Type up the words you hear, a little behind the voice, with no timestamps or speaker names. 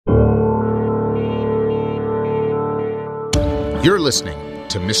You're listening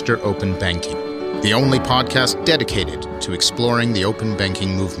to Mr. Open Banking, the only podcast dedicated to exploring the open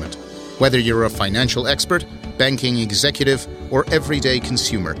banking movement. Whether you're a financial expert, banking executive, or everyday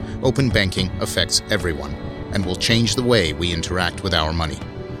consumer, open banking affects everyone and will change the way we interact with our money.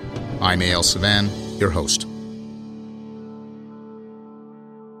 I'm A.L. Savan, your host.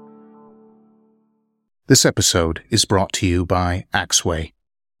 This episode is brought to you by Axway,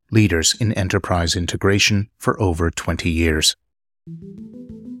 leaders in enterprise integration for over 20 years.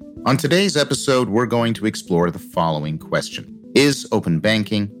 On today's episode, we're going to explore the following question. Is open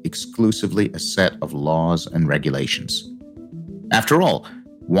banking exclusively a set of laws and regulations? After all,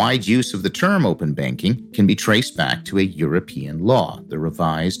 wide use of the term open banking can be traced back to a European law, the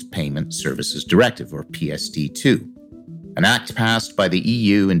Revised Payment Services Directive, or PSD2, an act passed by the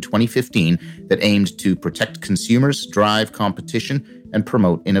EU in 2015 that aimed to protect consumers, drive competition, and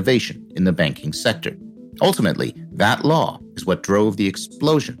promote innovation in the banking sector. Ultimately, that law is what drove the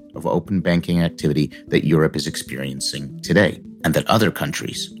explosion of open banking activity that Europe is experiencing today, and that other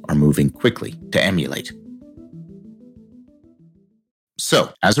countries are moving quickly to emulate.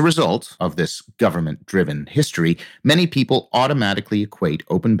 So, as a result of this government-driven history, many people automatically equate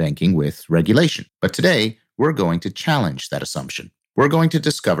open banking with regulation. But today, we're going to challenge that assumption. We're going to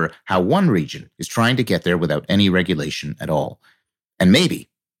discover how one region is trying to get there without any regulation at all. And maybe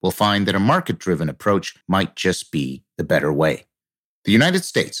we'll find that a market-driven approach might just be the better way. The United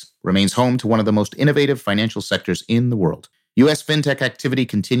States remains home to one of the most innovative financial sectors in the world. U.S. fintech activity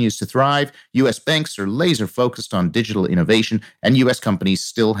continues to thrive, U.S. banks are laser-focused on digital innovation, and U.S. companies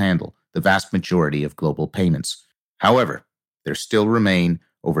still handle the vast majority of global payments. However, there still remain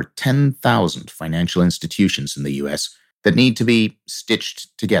over 10,000 financial institutions in the U.S. that need to be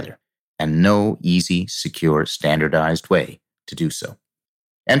stitched together, and no easy, secure, standardized way to do so.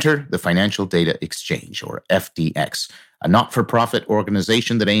 Enter the Financial Data Exchange, or FDX, a not-for-profit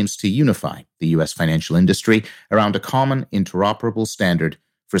organization that aims to unify the U.S. financial industry around a common interoperable standard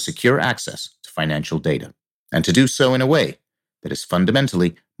for secure access to financial data, and to do so in a way that is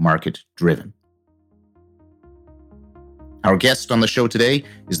fundamentally market-driven. Our guest on the show today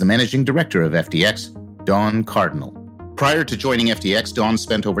is the managing director of FDX, Don Cardinal. Prior to joining FDX, Don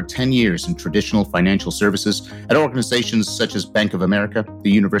spent over 10 years in traditional financial services at organizations such as Bank of America, the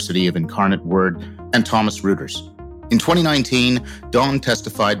University of Incarnate Word, and Thomson Reuters. In 2019, Don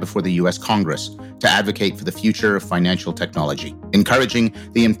testified before the U.S. Congress to advocate for the future of financial technology, encouraging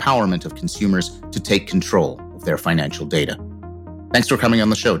the empowerment of consumers to take control of their financial data. Thanks for coming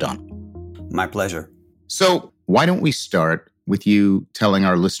on the show, Don. My pleasure. So, why don't we start with you telling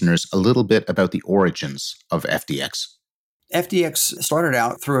our listeners a little bit about the origins of FDX? FDX started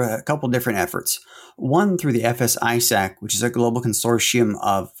out through a couple different efforts. One through the FS-ISAC, which is a global consortium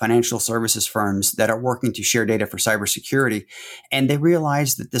of financial services firms that are working to share data for cybersecurity. And they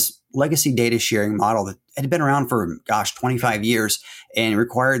realized that this legacy data sharing model that had been around for, 25 years and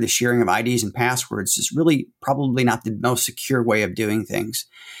required the sharing of IDs and passwords is really probably not the most secure way of doing things.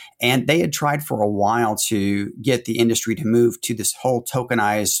 And they had tried for a while to get the industry to move to this whole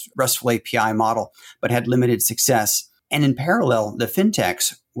tokenized RESTful API model, but had limited success. And in parallel, the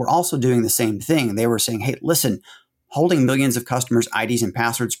fintechs were also doing the same thing. They were saying, hey, listen, holding millions of customers' IDs and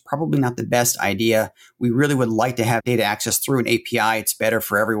passwords, probably not the best idea. We really would like to have data access through an API. It's better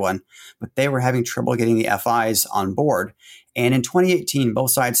for everyone. But they were having trouble getting the FIs on board. And in 2018,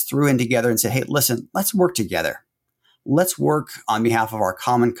 both sides threw in together and said, hey, listen, let's work together. Let's work on behalf of our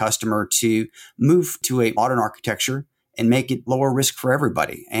common customer to move to a modern architecture and make it lower risk for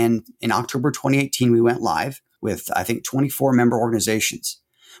everybody. And in October 2018, we went live with, 24 member organizations.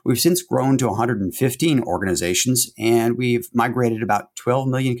 We've since grown to 115 organizations, and we've migrated about 12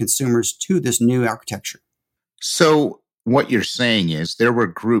 million consumers to this new architecture. So what you're saying is there were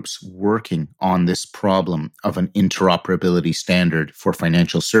groups working on this problem of an interoperability standard for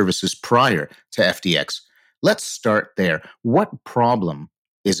financial services prior to FDX. Let's start there. What problem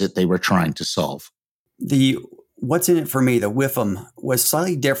is it they were trying to solve? The what's in it for me, the WIFM, was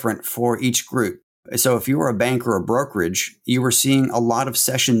slightly different for each group. So if you were a bank or a brokerage, you were seeing a lot of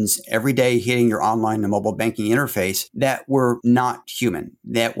sessions every day hitting your online and mobile banking interface that were not human,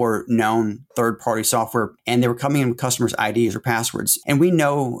 that were known third-party software, and they were coming in with customers' IDs or passwords. And we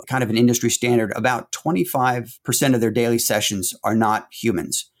know, kind of an industry standard, about 25% of their daily sessions are not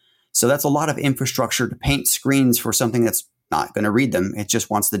humans. So that's a lot of infrastructure to paint screens for something that's not going to read them. It just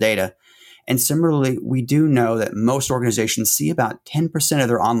wants the data. And similarly, we do know that most organizations see about 10% of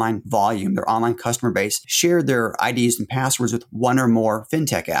their online volume, their online customer base, share their IDs and passwords with one or more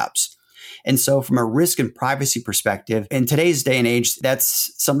fintech apps. And so from a risk and privacy perspective, in today's day and age,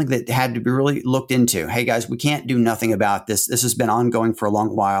 that's something that had to be really looked into. Hey guys, we can't do nothing about this. This has been ongoing for a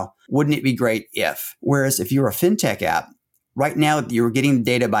long while. Wouldn't it be great if? Whereas if you're a fintech app, right now you're getting the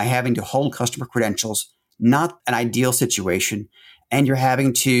data by having to hold customer credentials, not an ideal situation. And you're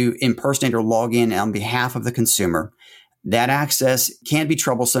having to impersonate or log in on behalf of the consumer. That access can be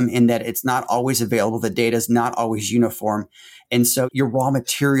troublesome in that it's not always available. The data is not always uniform. And so your raw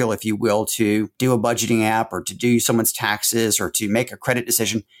material, if you will, to do a budgeting app or to do someone's taxes or to make a credit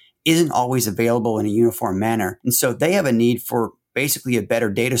decision isn't always available in a uniform manner. And so they have a need for basically a better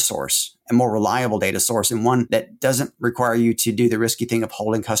data source, a more reliable data source, and one that doesn't require you to do the risky thing of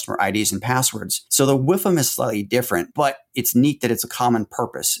holding customer IDs and passwords. So the WIFM is slightly different, but it's neat that it's a common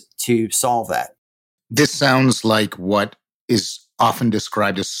purpose to solve that. This sounds like what is often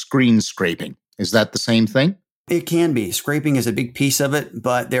described as screen scraping. Is that the same thing? It can be. Scraping is a big piece of it,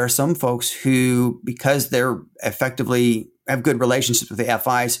 but there are some folks who, because they're effectively have good relationships with the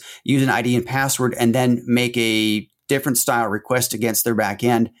FIs, use an ID and password and then make a different style request against their back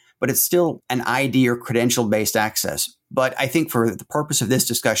end, but it's still an ID or credential-based access. But I think for the purpose of this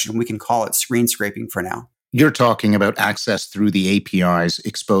discussion, we can call it screen scraping for now. You're talking about access through the APIs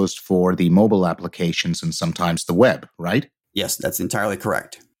exposed for the mobile applications and sometimes the web, right? Yes, that's entirely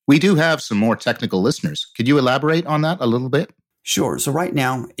correct. We do have some more technical listeners. Could you elaborate on that a little bit? Sure. So right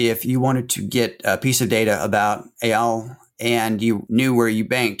now, if you wanted to get a piece of data about AL and you knew where you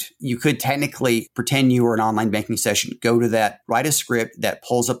banked, you could technically pretend you were an online banking session, go to that, write a script that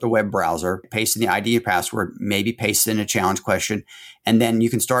pulls up the web browser, paste in the ID and password, maybe paste in a challenge question, and then you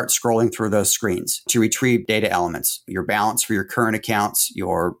can start scrolling through those screens to retrieve data elements, your balance for your current accounts,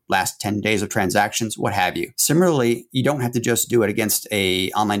 your last 10 days of transactions, what have you. Similarly, you don't have to just do it against a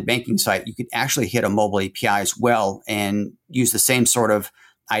online banking site. You could actually hit a mobile API as well and use the same sort of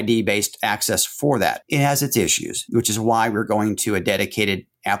ID-based access for that. It has its issues, which is why we're going to a dedicated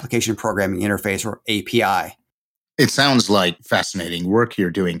application programming interface or API. It sounds like fascinating work you're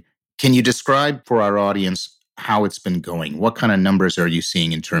doing. Can you describe for our audience how it's been going? What kind of numbers are you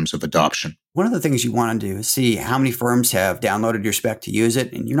seeing in terms of adoption? One of the things you want to do is see how many firms have downloaded your spec to use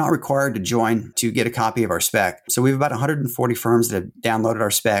it, and you're not required to join to get a copy of our spec. So we have about 140 firms that have downloaded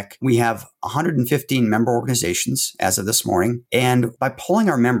our spec. We have 115 member organizations as of this morning. And by polling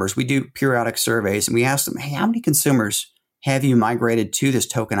our members, we do periodic surveys, and we ask them, hey, how many consumers have you migrated to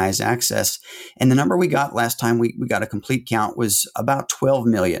this tokenized access? And the number we got last time we got a complete count was about 12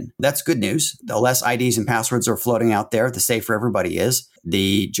 million. That's good news. The less IDs and passwords are floating out there, the safer everybody is.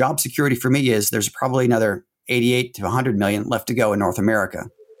 The job security for me is there's probably another 88 to 100 million left to go in North America.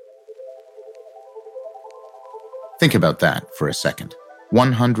 Think about that for a second.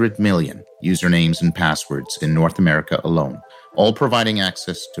 100 million usernames and passwords in North America alone, all providing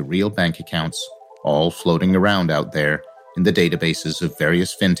access to real bank accounts, all floating around out there in the databases of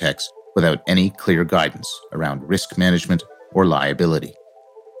various fintechs without any clear guidance around risk management or liability.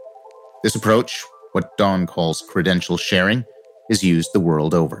 This approach, what Don calls credential sharing, is used the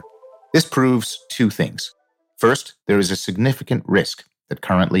world over. This proves two things. First, there is a significant risk that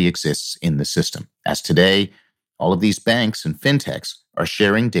currently exists in the system, as today, all of these banks and fintechs are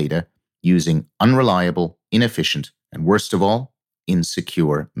sharing data using unreliable, inefficient, and worst of all,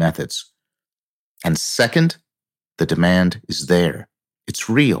 insecure methods. And second, the demand is there. It's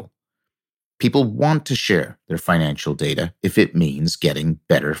real. People want to share their financial data if it means getting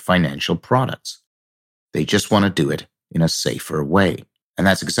better financial products. They just want to do it in a safer way. And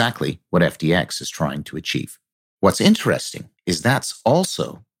that's exactly what FTX is trying to achieve. What's interesting is that's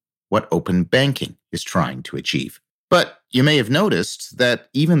also what open banking is trying to achieve. But you may have noticed that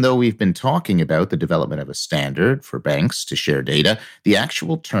even though we've been talking about the development of a standard for banks to share data, the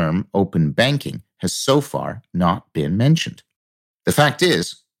actual term open banking has so far not been mentioned. The fact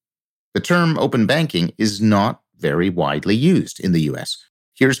is, the term open banking is not very widely used in the US.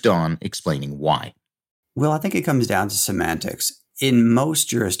 Here's Don explaining why. Well, I think it comes down to semantics. In most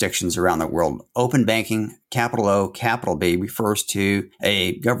jurisdictions around the world, open banking, capital O, capital B, refers to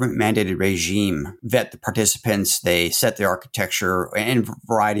a government-mandated regime, vet the participants, they set the architecture, and a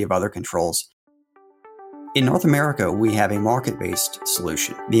variety of other controls. In North America, we have a market-based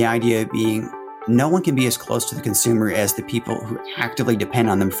solution. The idea being no one can be as close to the consumer as the people who actively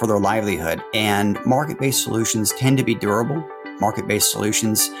depend on them for their livelihood. And market-based solutions tend to be durable. Market-based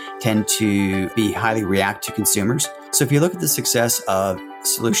solutions tend to be highly react to consumers. So if you look at the success of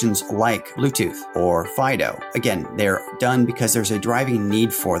solutions like Bluetooth or FIDO, again, they're done because there's a driving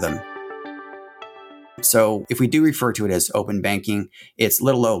need for them. So if we do refer to it as open banking, it's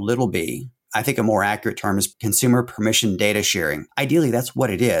little o, little b. I think a more accurate term is consumer permission data sharing. Ideally, that's what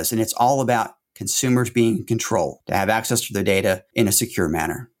it is. And it's all about consumers being in control to have access to their data in a secure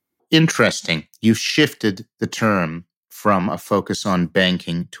manner. Interesting. You've shifted the term from a focus on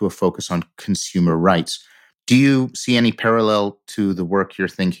banking to a focus on consumer rights. Do you see any parallel to the work you're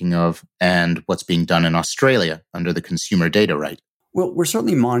thinking of and what's being done in Australia under the Consumer Data Right? Well, we're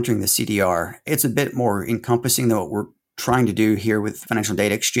certainly monitoring the CDR. It's a bit more encompassing than what we're trying to do here with Financial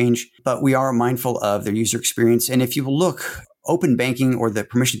Data Exchange, but we are mindful of their user experience. And if you look, open banking or the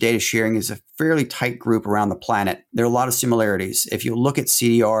permission data sharing is a fairly tight group around the planet. There are a lot of similarities. If you look at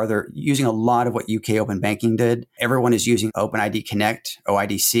CDR, they're using a lot of what UK open banking did. Everyone is using OpenID Connect,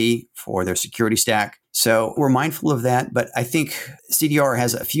 OIDC, for their security stack. So we're mindful of that, but I think CDR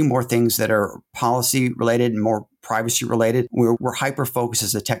has a few more things that are policy related and more privacy related. We're hyper-focused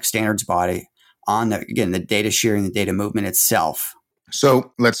as a tech standards body on, the data sharing, the data movement itself.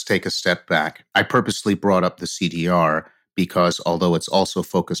 So let's take a step back. I purposely brought up the CDR because although it's also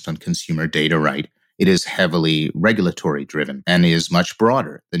focused on consumer data right, it is heavily regulatory driven and is much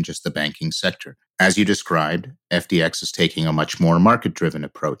broader than just the banking sector. As you described, FDX is taking a much more market-driven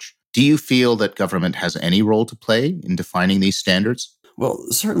approach. Do you feel that government has any role to play in defining these standards? Well,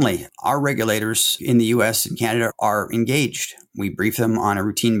 certainly. Our regulators in the US and Canada are engaged. We brief them on a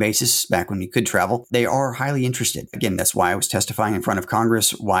routine basis back when we could travel. They are highly interested. Again, that's why I was testifying in front of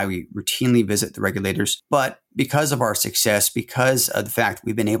Congress, why we routinely visit the regulators. But because of our success, because of the fact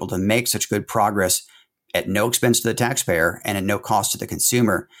we've been able to make such good progress at no expense to the taxpayer and at no cost to the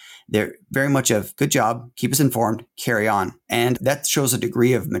consumer, they're very much of good job, keep us informed, carry on. And that shows a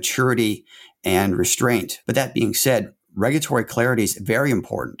degree of maturity and restraint. But that being said, regulatory clarity is very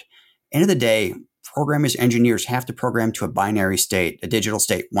important. End of the day, programmers, engineers have to program to a binary state, a digital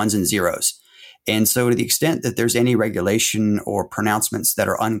state, ones and zeros. And so to the extent that there's any regulation or pronouncements that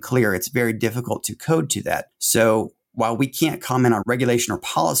are unclear, it's very difficult to code to that. So while we can't comment on regulation or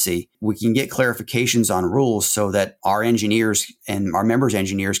policy, we can get clarifications on rules so that our engineers and our members'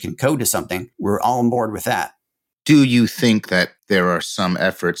 engineers can code to something. We're all on board with that. Do you think that there are some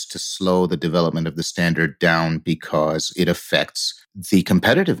efforts to slow the development of the standard down because it affects the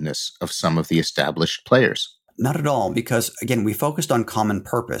competitiveness of some of the established players? Not at all, because again, we focused on common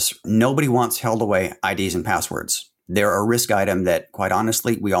purpose. Nobody wants held away IDs and passwords. They're a risk item that, quite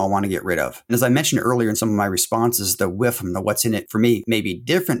honestly, we all want to get rid of. And as I mentioned earlier in some of my responses, the whiff and the what's in it for me may be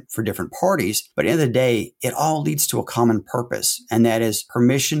different for different parties, but at the end of the day, it all leads to a common purpose, and that is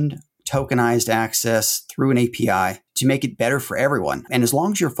permissioned, tokenized access through an API to make it better for everyone. And as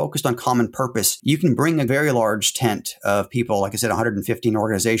long as you're focused on common purpose, you can bring a very large tent of people, like I said, 115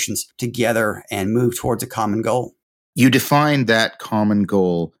 organizations together and move towards a common goal. You define that common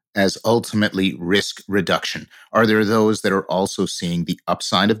goal as ultimately risk reduction. Are there those that are also seeing the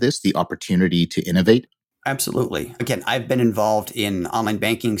upside of this, the opportunity to innovate? Absolutely. Again, I've been involved in online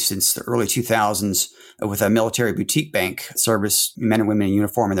banking since the early 2000s with a military boutique bank service men and women in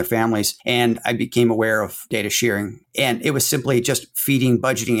uniform and their families. And I became aware of data sharing. And it was simply just feeding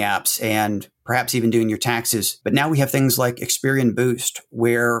budgeting apps and perhaps even doing your taxes. But now we have things like Experian Boost,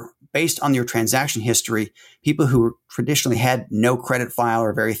 where based on your transaction history, people who traditionally had no credit file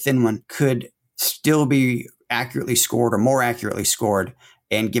or a very thin one could still be accurately scored or more accurately scored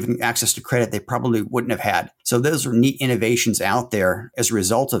and given access to credit they probably wouldn't have had. So those are neat innovations out there as a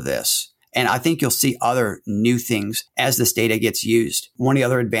result of this. And I think you'll see other new things as this data gets used. One of the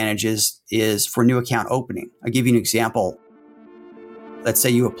other advantages is for new account opening. I'll give you an example. Let's say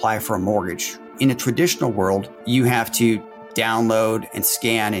you apply for a mortgage. In a traditional world, you have to download and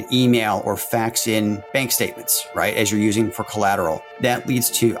scan and email or fax in bank statements, right, as you're using for collateral. That leads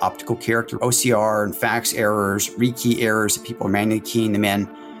to optical character OCR and fax errors, rekey errors that people are manually keying them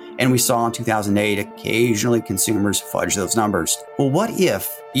in. And we saw in 2008, occasionally consumers fudge those numbers. Well, what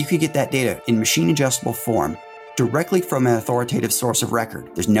if you could get that data in machine adjustable form directly from an authoritative source of record?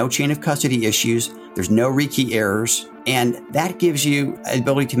 There's no chain of custody issues. There's no rekey errors. And that gives you the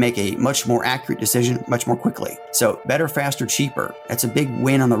ability to make a much more accurate decision much more quickly. So better, faster, cheaper. That's a big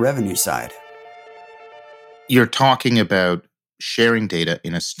win on the revenue side. You're talking about sharing data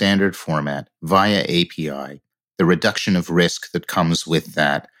in a standard format via API, the reduction of risk that comes with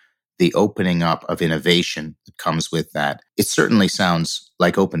that, the opening up of innovation that comes with that. It certainly sounds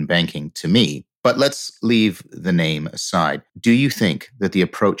like open banking to me. But let's leave the name aside. Do you think that the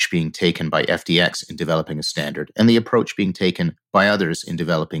approach being taken by FDX in developing a standard and the approach being taken by others in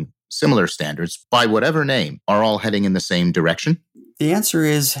developing similar standards, by whatever name, are all heading in the same direction? The answer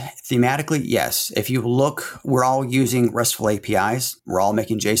is thematically, yes. If you look, we're all using RESTful APIs. We're all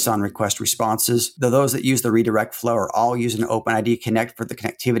making JSON request responses. Those that use the redirect flow are all using OpenID Connect for the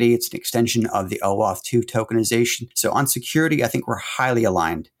connectivity. It's an extension of the OAuth 2 tokenization. So on security, I think we're highly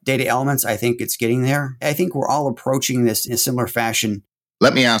aligned. Data elements, I think it's getting there. I think we're all approaching this in a similar fashion.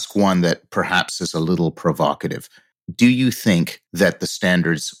 Let me ask one that perhaps is a little provocative. Do you think that the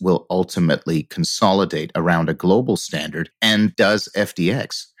standards will ultimately consolidate around a global standard? And does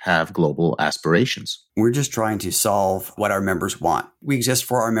FDX have global aspirations? We're just trying to solve what our members want. We exist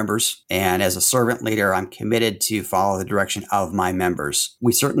for our members. And as a servant leader, I'm committed to follow the direction of my members.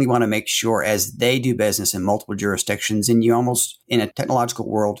 We certainly want to make sure as they do business in multiple jurisdictions, and you almost, in a technological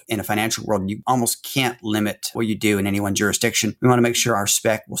world, in a financial world, you almost can't limit what you do in any one jurisdiction. We want to make sure our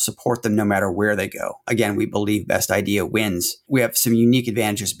spec will support them no matter where they go. Again, we believe best idea wins. We have some unique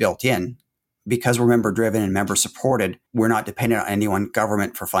advantages built in. Because we're member driven and member supported, we're not dependent on any one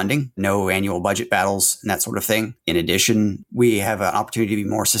government for funding, no annual budget battles and that sort of thing. In addition, we have an opportunity to be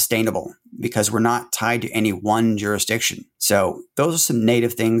more sustainable because we're not tied to any one jurisdiction. So those are some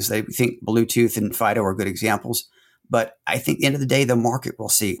native things that we think Bluetooth and FIDO are good examples. But I think at the end of the day, the market will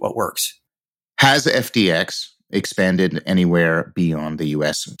see what works. Has FDX expanded anywhere beyond the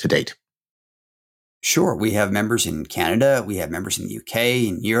US to date? Sure. We have members in Canada. We have members in the UK,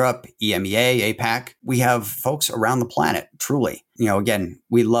 in Europe, EMEA, APAC. We have folks around the planet, truly. Again,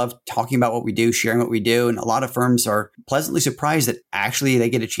 we love talking about what we do, sharing what we do. And a lot of firms are pleasantly surprised that actually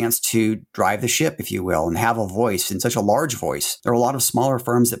they get a chance to drive the ship, if you will, and have a voice, and such a large voice. There are a lot of smaller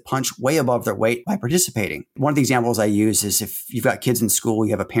firms that punch way above their weight by participating. One of the examples I use is if you've got kids in school,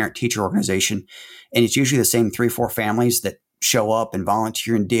 you have a parent-teacher organization, and it's usually the same 3-4 families that show up and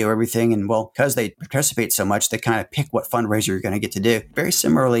volunteer and do everything. And well, because they participate so much, they kind of pick what fundraiser you're going to get to do. Very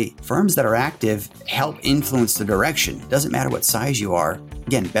similarly, firms that are active help influence the direction. Doesn't matter what size you are.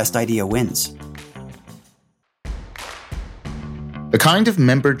 Again, best idea wins. The kind of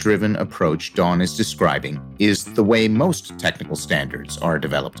member-driven approach Dawn is describing is the way most technical standards are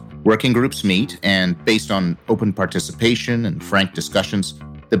developed. Working groups meet, and based on open participation and frank discussions,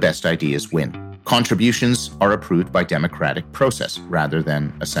 the best ideas win. Contributions are approved by democratic process rather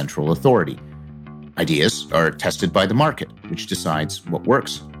than a central authority. Ideas are tested by the market, which decides what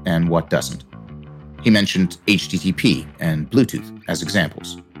works and what doesn't. He mentioned HTTP and Bluetooth as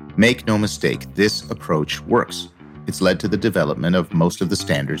examples. Make no mistake, this approach works. It's led to the development of most of the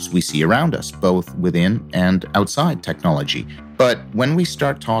standards we see around us, both within and outside technology. But when we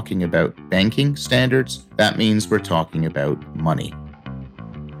start talking about banking standards, that means we're talking about money,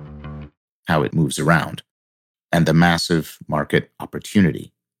 how it moves around, and the massive market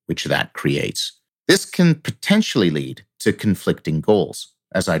opportunity which that creates. This can potentially lead to conflicting goals,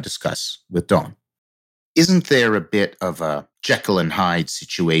 as I discuss with Dawn. Isn't there a bit of a Jekyll and Hyde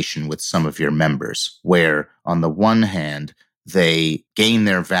situation with some of your members, where on the one hand, they gain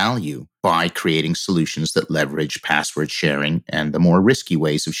their value by creating solutions that leverage password sharing and the more risky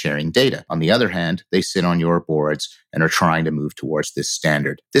ways of sharing data? On the other hand, they sit on your boards and are trying to move towards this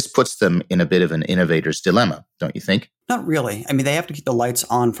standard. This puts them in a bit of an innovator's dilemma, don't you think? Not really. I mean, they have to keep the lights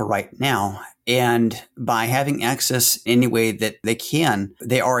on for right now. And by having access any way that they can,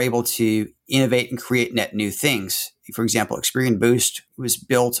 they are able to innovate and create net new things. For example, Experian Boost was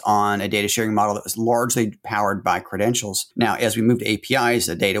built on a data sharing model that was largely powered by credentials. Now, as we move to APIs,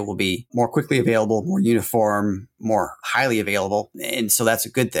 the data will be more quickly available, more uniform, more highly available. And so that's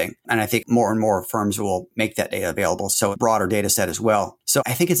a good thing. And I think more and more firms will make that data available. So a broader data set as well. So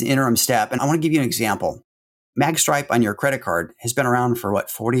I think it's an interim step. And I want to give you an example. MagStripe on your credit card has been around for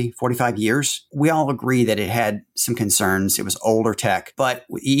 40, 45 years. We all agree that it had some concerns. It was older tech, but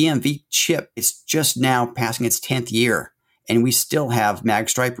with EMV chip, it's just now passing its 10th year. And we still have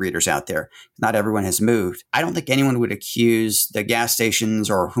MagStripe readers out there. Not everyone has moved. I don't think anyone would accuse the gas stations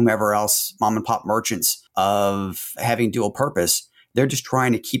or whomever else, mom and pop merchants, of having dual purpose. They're just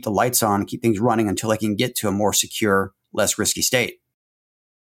trying to keep the lights on and keep things running until they can get to a more secure, less risky state.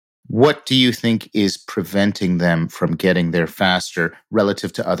 What do you think is preventing them from getting there faster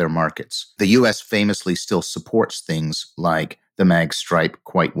relative to other markets? The US famously still supports things like the MagStripe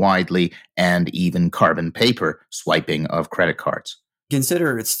quite widely, and even carbon paper swiping of credit cards.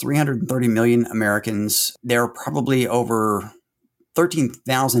 Consider it's 330 million Americans. There are probably over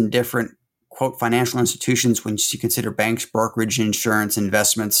 13,000 different, quote, financial institutions when you consider banks, brokerage, insurance,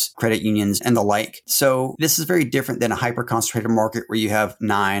 investments, credit unions, and the like. So this is very different than a hyper-concentrated market where you have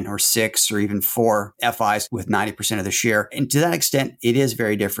 9 or 6 or even 4 FIs with 90% of the share. And to that extent, it is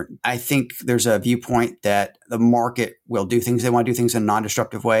very different. I think there's a viewpoint that the market will do things. They want to do things in a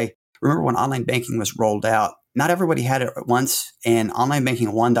non-disruptive way. Remember when online banking was rolled out, not everybody had it at once. And online banking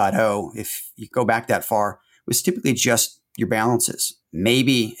 1.0, if you go back that far, was typically just your balances.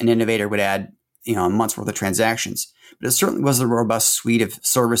 Maybe an innovator would add, a month's worth of transactions. But it certainly was a robust suite of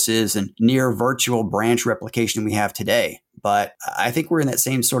services and near virtual branch replication we have today. But I think we're in that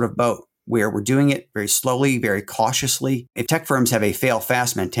same sort of boat where we're doing it very slowly, very cautiously. If tech firms have a fail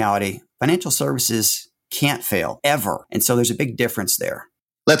fast mentality, financial services can't fail ever. And so there's a big difference there.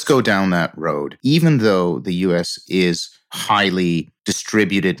 Let's go down that road. Even though the US is highly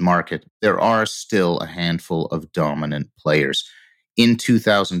distributed market, there are still a handful of dominant players. In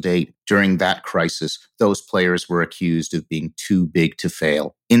 2008, during that crisis, those players were accused of being too big to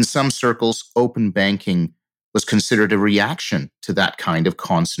fail. In some circles, open banking was considered a reaction to that kind of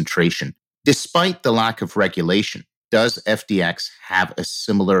concentration. Despite the lack of regulation, does FTX have a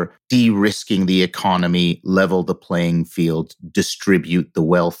similar de-risking the economy, level the playing field, distribute the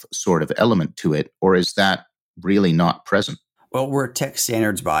wealth sort of element to it? Or is that really not present? Well, we're a tech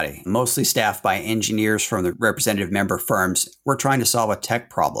standards body, mostly staffed by engineers from the representative member firms. We're trying to solve a tech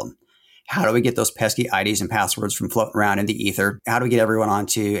problem. How do we get those pesky IDs and passwords from floating around in the ether? How do we get everyone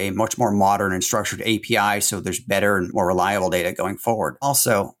onto a much more modern and structured API so there's better and more reliable data going forward?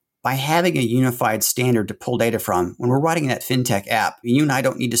 Also, by having a unified standard to pull data from, when we're writing that fintech app, you and I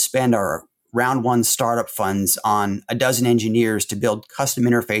don't need to spend our round one startup funds on a dozen engineers to build custom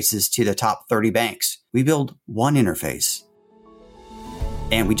interfaces to the top 30 banks. We build one interface.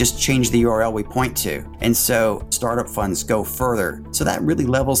 And we just change the URL we point to. And so startup funds go further. So that really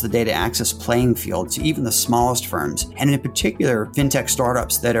levels the data access playing field to even the smallest firms. And in particular, fintech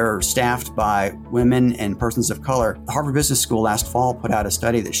startups that are staffed by women and persons of color. The Harvard Business School last fall put out a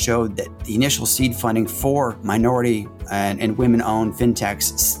study that showed that the initial seed funding for minority and women-owned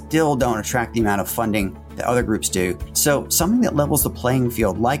fintechs still don't attract the amount of funding that other groups do. So something that levels the playing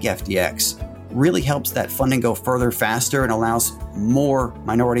field like FTX really helps that funding go further, faster, and allows more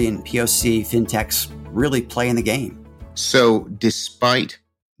minority and POC fintechs really play in the game. So despite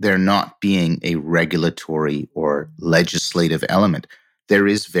there not being a regulatory or legislative element, there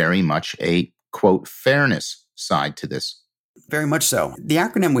is very much a, quote, fairness side to this. Very much so. The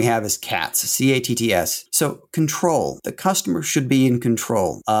acronym we have is CATS, C-A-T-T-S. So control. The customer should be in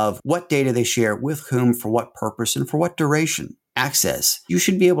control of what data they share with whom, for what purpose, and for what duration. Access. You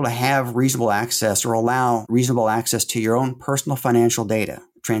should be able to have reasonable access or allow reasonable access to your own personal financial data.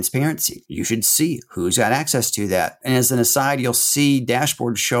 Transparency. You should see who's got access to that. And as an aside, you'll see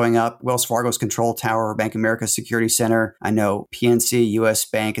dashboards showing up. Wells Fargo's Control Tower, Bank of America Security Center. I know PNC, US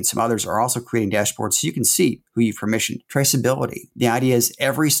Bank, and some others are also creating dashboards so you can see who you've permissioned. Traceability. The idea is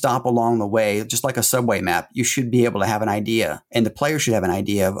every stop along the way, just like a subway map, you should be able to have an idea. And the player should have an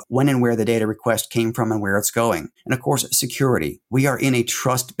idea of when and where the data request came from and where it's going. And of course, security. We are in a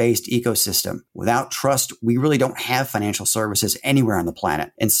trust-based ecosystem. Without trust, we really don't have financial services anywhere on the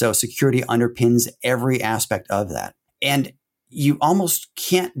planet. And so security underpins every aspect of that. And you almost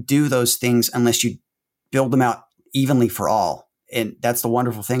can't do those things unless you build them out evenly for all. And that's the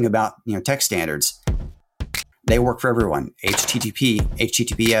wonderful thing about, tech standards. They work for everyone. HTTP,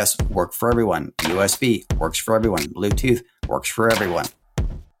 HTTPS work for everyone. USB works for everyone. Bluetooth works for everyone.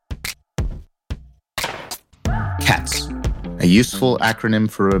 CATS, a useful acronym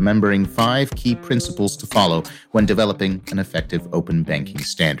for remembering 5 key principles to follow when developing an effective open banking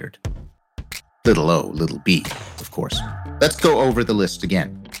standard. Little o, little b, of course. Let's go over the list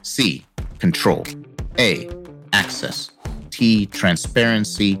again. C, control. A, access. T,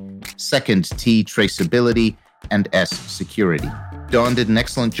 transparency. Second, T, traceability. And S, security. Dawn did an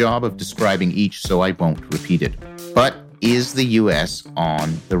excellent job of describing each, so I won't repeat it. But is the US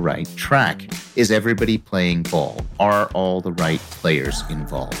on the right track? Is everybody playing ball? Are all the right players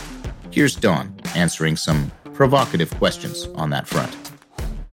involved? Here's Dawn answering some provocative questions on that front.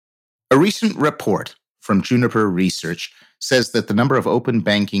 A recent report from Juniper Research says that the number of open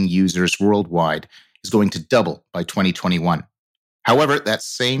banking users worldwide is going to double by 2021. However, that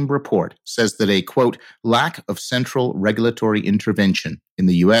same report says that a, quote, lack of central regulatory intervention in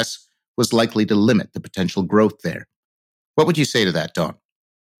the US was likely to limit the potential growth there. What would you say to that, Dawn?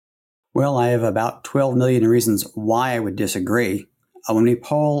 Well, I have about 12 million reasons why I would disagree. When we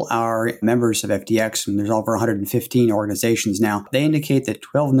poll our members of FTX, and there's over 115 organizations now, they indicate that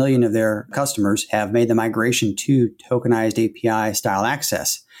 12 million of their customers have made the migration to tokenized API-style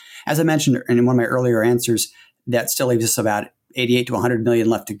access. As I mentioned in one of my earlier answers, that still leaves us about 88 to 100 million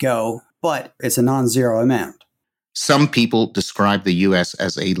left to go, but it's a non-zero amount. Some people describe the U.S.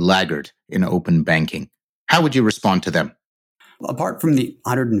 as a laggard in open banking. How would you respond to them? Apart from the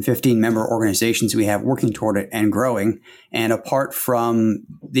 115 member organizations we have working toward it and growing, and apart from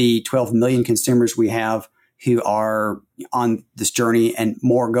the 12 million consumers we have who are on this journey and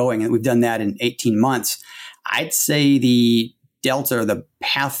more going. And we've done that in 18 months. I'd say the delta or the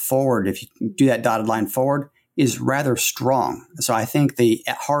path forward, if you do that dotted line forward, is rather strong. So I think the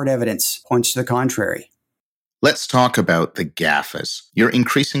hard evidence points to the contrary. Let's talk about the GAFAs. You're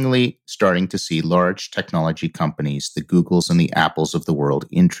increasingly starting to see large technology companies, the Googles and the Apples of the world,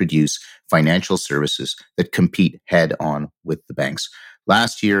 introduce financial services that compete head on with the banks.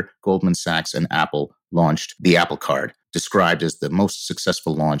 Last year, Goldman Sachs and Apple launched the Apple Card, described as the most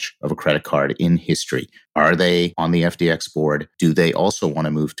successful launch of a credit card in history. Are they on the FTX board? Do they also want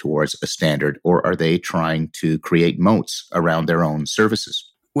to move towards a standard, or are they trying to create moats around their own services?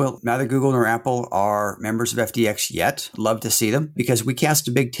 Well, neither Google nor Apple are members of FTX yet. Love to see them because we cast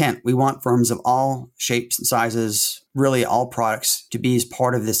a big tent. We want firms of all shapes and sizes, really all products, to be as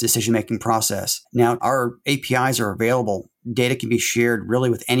part of this decision-making process. Now, our APIs are available. Data can be shared really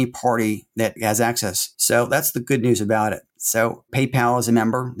with any party that has access. So that's the good news about it. So PayPal is a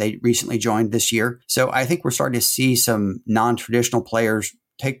member. They recently joined this year. So I think we're starting to see some non-traditional players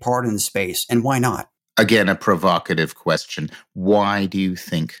take part in the space. And why not? Again, a provocative question. Why do you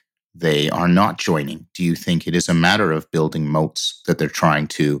think they are not joining? Do you think it is a matter of building moats that they're trying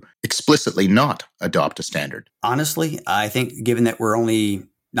to explicitly not adopt a standard? Honestly, I think given that we're only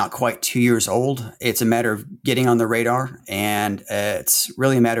not quite 2 years old, it's a matter of getting on the radar, and it's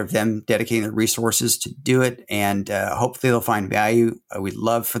really a matter of them dedicating their resources to do it, and hopefully they'll find value. We'd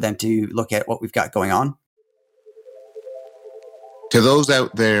love for them to look at what we've got going on. To those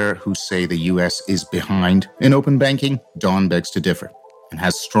out there who say the US is behind in open banking, Don begs to differ and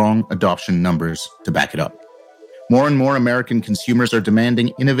has strong adoption numbers to back it up. More and more American consumers are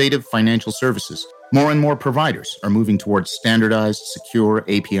demanding innovative financial services. More and more providers are moving towards standardized, secure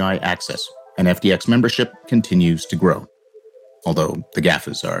API access, and FTX membership continues to grow, although the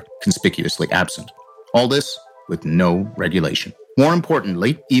GAFAs are conspicuously absent. All this with no regulation. More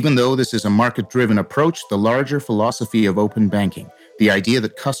importantly, even though this is a market-driven approach, the larger philosophy of open banking, the idea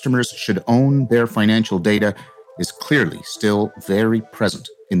that customers should own their financial data, is clearly still very present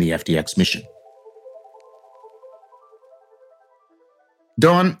in the FTX mission.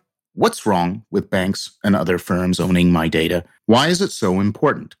 Don, what's wrong with banks and other firms owning my data? Why is it so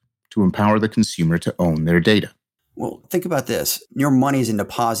important to empower the consumer to own their data? Well, think about this. Your money is in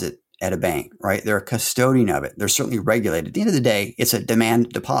deposit at a bank, right? They're a custodian of it. They're certainly regulated. At the end of the day, it's a demand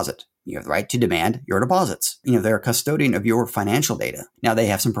deposit. You have the right to demand your deposits. They're a custodian of your financial data. Now, they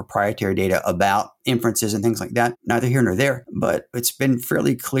have some proprietary data about inferences and things like that, neither here nor there, but it's been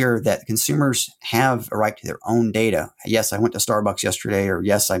fairly clear that consumers have a right to their own data. Yes, I went to Starbucks yesterday, or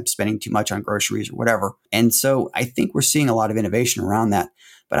yes, I'm spending too much on groceries or whatever. And so I think we're seeing a lot of innovation around that.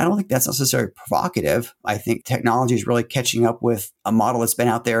 But I don't think that's necessarily provocative. I think technology is really catching up with a model that's been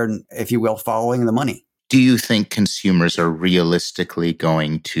out there and, if you will, following the money. Do you think consumers are realistically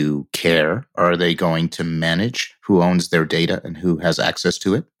going to care? Are they going to manage who owns their data and who has access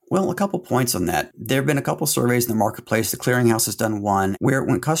to it? Well, a couple points on that. There have been a couple surveys in the marketplace. The Clearinghouse has done one where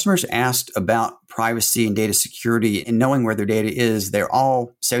when customers asked about privacy and data security and knowing where their data is, they're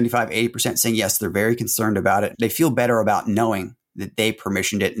all 75, 80% saying, yes, they're very concerned about it. They feel better about knowing that they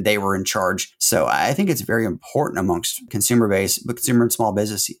permissioned it and they were in charge. So I think it's very important amongst consumer base, but consumer and small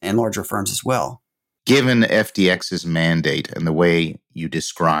business and larger firms as well. Given FTX's mandate and the way you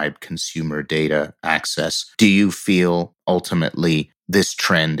describe consumer data access, do you feel ultimately this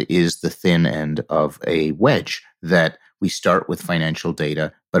trend is the thin end of a wedge, that we start with financial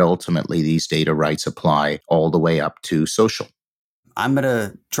data, but ultimately these data rights apply all the way up to social? I'm going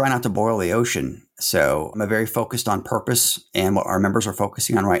to try not to boil the ocean. So I'm very focused on purpose and what our members are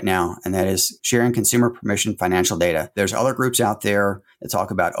focusing on right now, and that is sharing consumer permission financial data. There's other groups out there that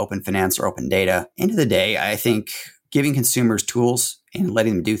talk about open finance or open data. End of the day, I think giving consumers tools and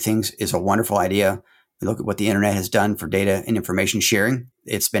letting them do things is a wonderful idea. We look at what the internet has done for data and information sharing.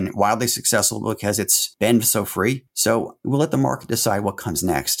 It's been wildly successful because it's been so free. So we'll let the market decide what comes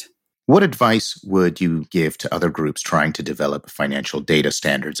next. What advice would you give to other groups trying to develop financial data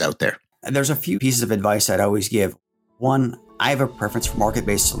standards out there? There's a few pieces of advice I'd always give. One, I have a preference for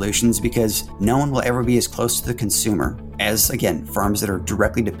market-based solutions because no one will ever be as close to the consumer as, again, firms that are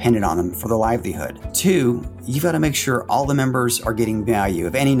directly dependent on them for their livelihood. Two, you've got to make sure all the members are getting value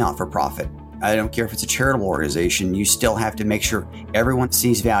of any not-for-profit. I don't care if it's a charitable organization, you still have to make sure everyone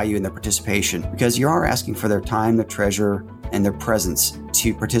sees value in their participation because you are asking for their time, their treasure, and their presence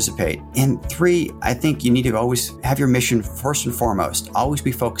to participate. And three, I think you need to always have your mission first and foremost. Always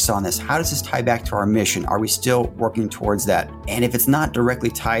be focused on this. How does this tie back to our mission? Are we still working towards that? And if it's not directly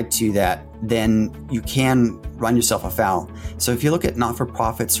tied to that, then you can run yourself afoul. So if you look at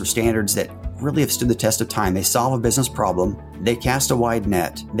not-for-profits or standards that really have stood the test of time. They solve a business problem. They cast a wide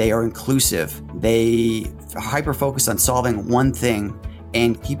net. They are inclusive. They hyper-focus on solving one thing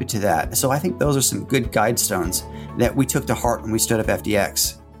and keep it to that. So I think those are some good guidestones that we took to heart when we stood up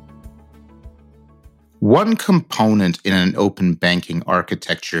FDX. One component in an open banking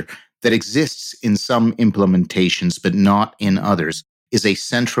architecture that exists in some implementations but not in others is a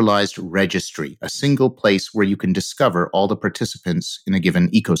centralized registry, a single place where you can discover all the participants in a given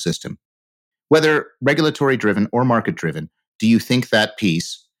ecosystem. Whether regulatory-driven or market-driven, do you think that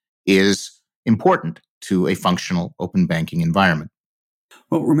piece is important to a functional open banking environment?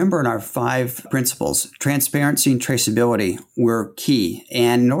 Well, remember in our 5 principles, transparency and traceability were key.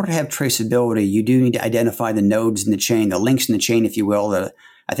 And in order to have traceability, you do need to identify the nodes in the chain, the links in the chain, if you will. The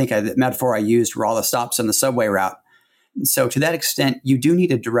metaphor I used were all the stops on the subway route. So to that extent, you do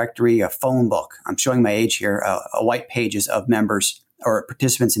need a directory, a phone book. I'm showing my age here, a white pages of members or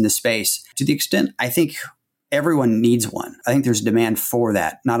participants in the space. To the extent, I think everyone needs one. I think there's a demand for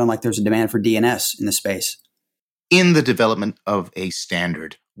that, not unlike there's a demand for DNS in the space. In the development of a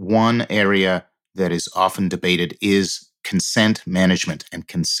standard, one area that is often debated is consent management and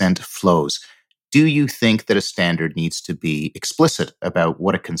consent flows. Do you think that a standard needs to be explicit about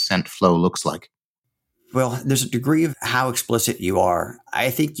what a consent flow looks like? Well, there's a degree of how explicit you are. I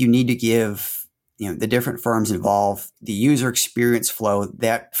think you need to give the different firms involved, the user experience flow,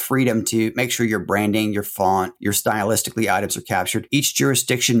 that freedom to make sure your branding, your font, your stylistically items are captured. Each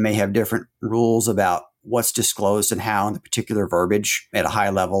jurisdiction may have different rules about what's disclosed and how in the particular verbiage at a high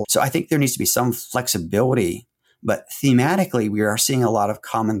level. So I think there needs to be some flexibility. But thematically, we are seeing a lot of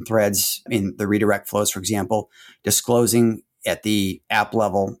common threads in the redirect flows, for example, disclosing at the app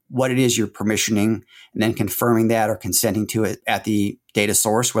level what it is you're permissioning and then confirming that or consenting to it at the data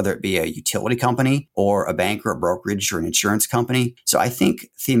source, whether it be a utility company or a bank or a brokerage or an insurance company. So I think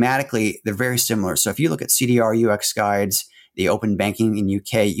thematically, they're very similar. So if you look at CDR UX guides, the open banking in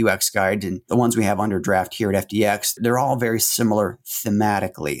UK UX guide, and the ones we have under draft here at FDX, they're all very similar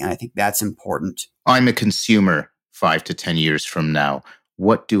thematically. And I think that's important. I'm a consumer 5 to 10 years from now.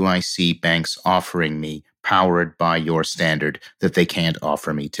 What do I see banks offering me powered by your standard that they can't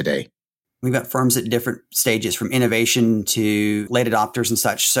offer me today? We've got firms at different stages from innovation to late adopters and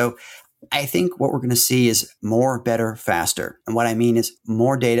such. So I think what we're going to see is more, better, faster. And what I mean is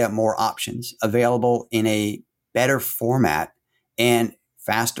more data, more options available in a better format and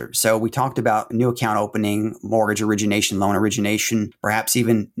faster. So we talked about new account opening, mortgage origination, loan origination, perhaps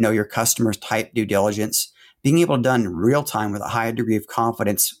even know your customers type due diligence, being able to done real time with a high degree of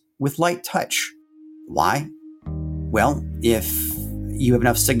confidence with light touch. Why? Well, if you have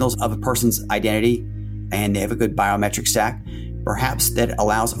enough signals of a person's identity and they have a good biometric stack, perhaps that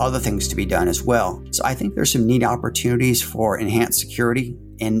allows other things to be done as well. So I think there's some neat opportunities for enhanced security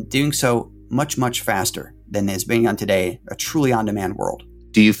and doing so much, much faster than is being done today, a truly on-demand world.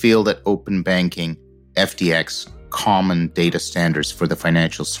 Do you feel that open banking, FDX, common data standards for the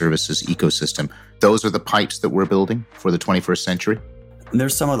financial services ecosystem, those are the pipes that we're building for the 21st century?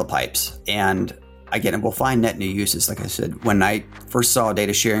 There's some of the pipes. And again, we'll find net new uses. Like I said, when I first saw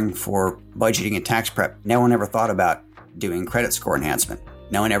data sharing for budgeting and tax prep, no one ever thought about doing credit score enhancement.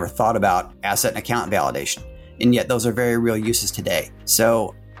 No one ever thought about asset and account validation. And yet those are very real uses today.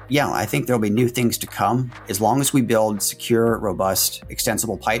 So yeah, I think there'll be new things to come as long as we build secure, robust,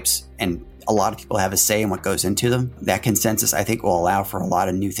 extensible pipes and a lot of people have a say in what goes into them. That consensus, I think, will allow for a lot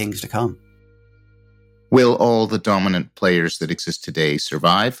of new things to come. Will all the dominant players that exist today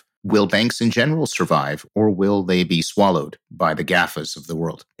survive? Will banks in general survive, or will they be swallowed by the GAFAs of the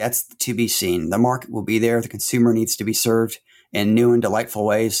world? That's to be seen. The market will be there. The consumer needs to be served in new and delightful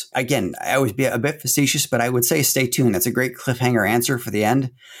ways. Again, I always be a bit facetious, but I would say stay tuned. That's a great cliffhanger answer for the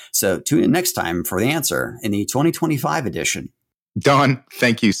end. So tune in next time for the answer in the 2025 edition. Don,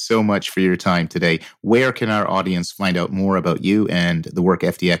 thank you so much for your time today. Where can our audience find out more about you and the work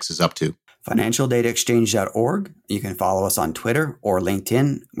FDX is up to? financialdataexchange.org. You can follow us on Twitter or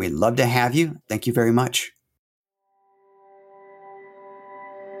LinkedIn. We'd love to have you. Thank you very much.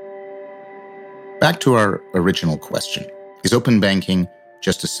 Back to our original question. Is open banking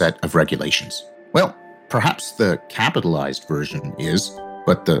just a set of regulations? Well, perhaps the capitalized version is,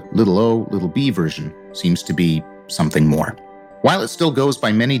 but the little o, little b version seems to be something more. While it still goes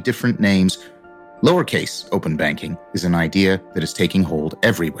by many different names, lowercase open banking is an idea that is taking hold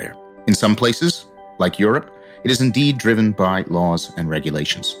everywhere. In some places, like Europe, it is indeed driven by laws and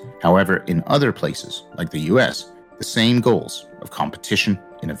regulations. However, in other places, like the US, the same goals of competition,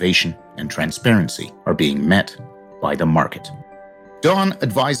 innovation, and transparency are being met by the market. Don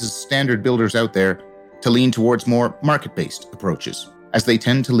advises standard builders out there to lean towards more market-based approaches. as they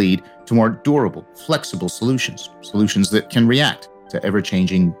tend to lead to more durable, flexible solutions that can react to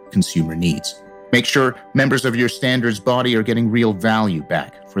ever-changing consumer needs. Make sure members of your standards body are getting real value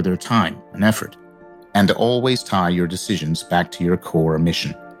back for their time and effort. And always tie your decisions back to your core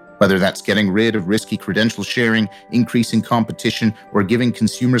mission. Whether that's getting rid of risky credential sharing, increasing competition, or giving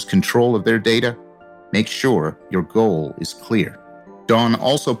consumers control of their data, make sure your goal is clear. Don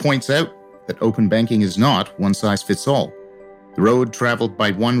also points out that open banking is not one size fits all. The road traveled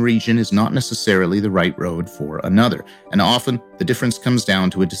by one region is not necessarily the right road for another, and often the difference comes down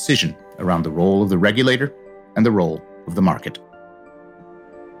to a decision around the role of the regulator and the role of the market.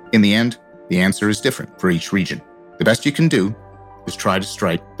 In the end, the answer is different for each region. The best you can do is try to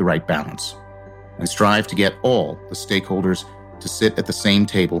strike the right balance and strive to get all the stakeholders to sit at the same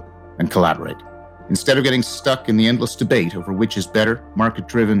table and collaborate. Instead of getting stuck in the endless debate over which is better,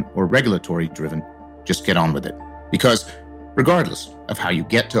 market-driven or regulatory-driven, just get on with it. Because regardless of how you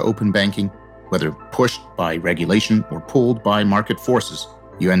get to open banking, whether pushed by regulation or pulled by market forces,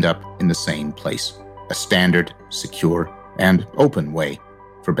 you end up in the same place: a standard, secure, and open way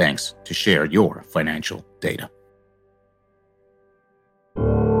for banks to share your financial data.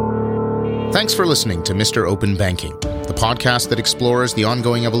 Thanks for listening to Mr. Open Banking, the podcast that explores the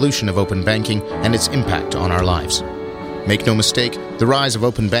ongoing evolution of open banking and its impact on our lives. Make no mistake, the rise of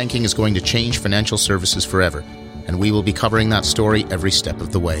open banking is going to change financial services forever, and we will be covering that story every step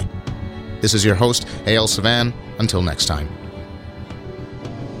of the way. This is your host, A.L. Savan. Until next time.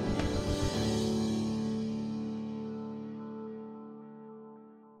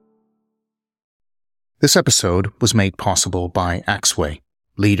 This episode was made possible by Axway,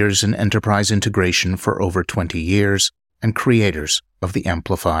 leaders in enterprise integration for over 20 years and creators of the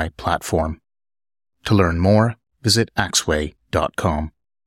Amplify platform. To learn more, visit axway.com.